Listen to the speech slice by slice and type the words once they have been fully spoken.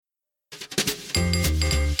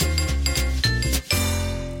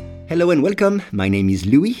Hello and welcome, my name is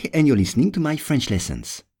Louis and you're listening to my French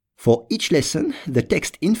lessons. For each lesson, the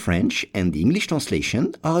text in French and the English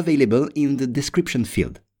translation are available in the description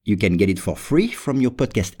field. You can get it for free from your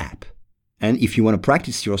podcast app. And if you want to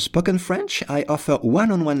practice your spoken French, I offer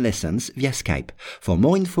one-on-one lessons via Skype. For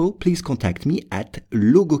more info, please contact me at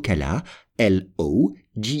logokala, Logokala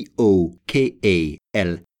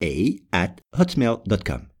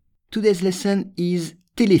 @hotmail.com. Today's lesson is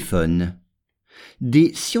téléphone.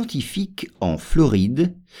 Des scientifiques en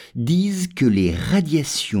Floride disent que les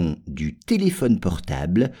radiations du téléphone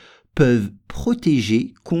portable peuvent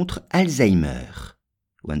protéger contre Alzheimer.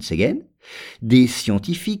 Once again, des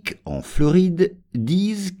scientifiques en Floride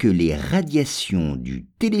disent que les radiations du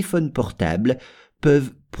téléphone portable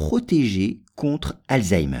peuvent protéger contre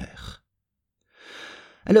Alzheimer.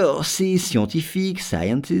 Alors, ces scientifiques,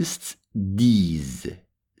 scientists, disent.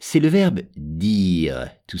 C'est le verbe dire,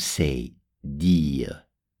 to say. Dire.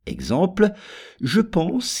 Exemple, je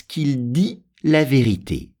pense qu'il dit la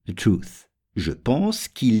vérité, the truth. Je pense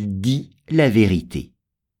qu'il dit la vérité.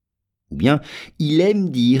 Ou bien, il aime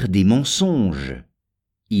dire des mensonges.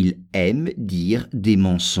 Il aime dire des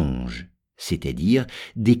mensonges, c'est-à-dire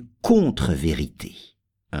des contre-vérités.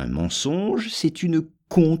 Un mensonge, c'est une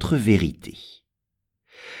contre-vérité.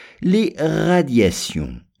 Les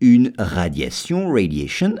radiations. Une radiation,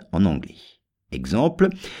 radiation en anglais. Exemple,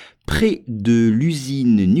 près de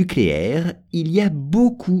l'usine nucléaire, il y a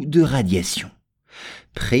beaucoup de radiation.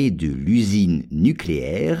 Près de l'usine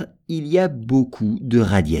nucléaire, il y a beaucoup de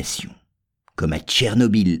radiation. Comme à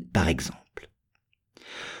Tchernobyl, par exemple.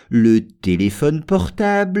 Le téléphone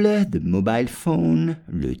portable, the mobile phone,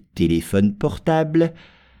 le téléphone portable.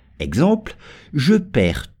 Exemple, je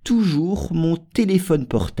perds toujours mon téléphone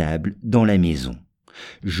portable dans la maison.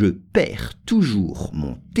 Je perds toujours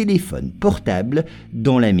mon téléphone portable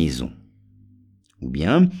dans la maison. Ou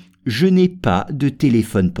bien, je n'ai pas de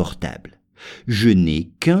téléphone portable. Je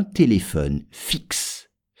n'ai qu'un téléphone fixe.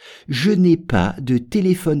 Je n'ai pas de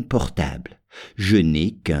téléphone portable. Je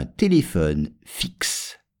n'ai qu'un téléphone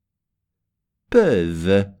fixe.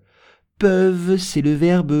 Peuvent. Peuvent, c'est le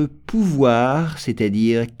verbe pouvoir,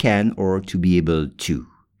 c'est-à-dire can or to be able to.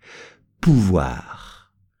 Pouvoir.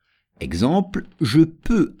 Exemple, je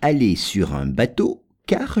peux aller sur un bateau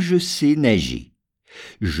car je sais nager.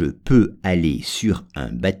 Je peux aller sur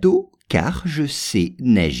un bateau car je sais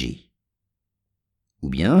nager. Ou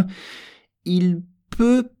bien, il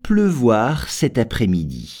peut pleuvoir cet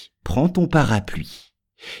après-midi. Prends ton parapluie.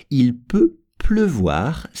 Il peut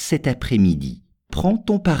pleuvoir cet après-midi. Prends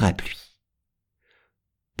ton parapluie.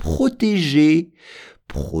 Protéger.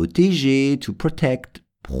 Protéger, to protect.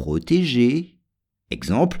 Protéger.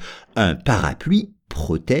 Exemple, un parapluie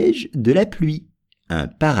protège de la pluie. Un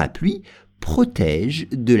parapluie protège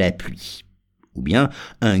de la pluie. Ou bien,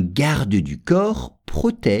 un garde du corps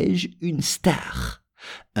protège une star.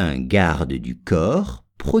 Un garde du corps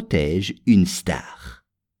protège une star.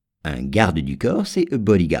 Un garde du corps, c'est a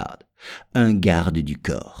bodyguard. Un garde du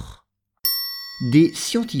corps. Des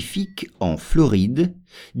scientifiques en Floride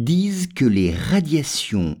disent que les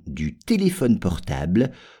radiations du téléphone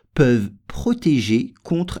portable peuvent protéger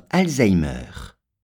contre Alzheimer.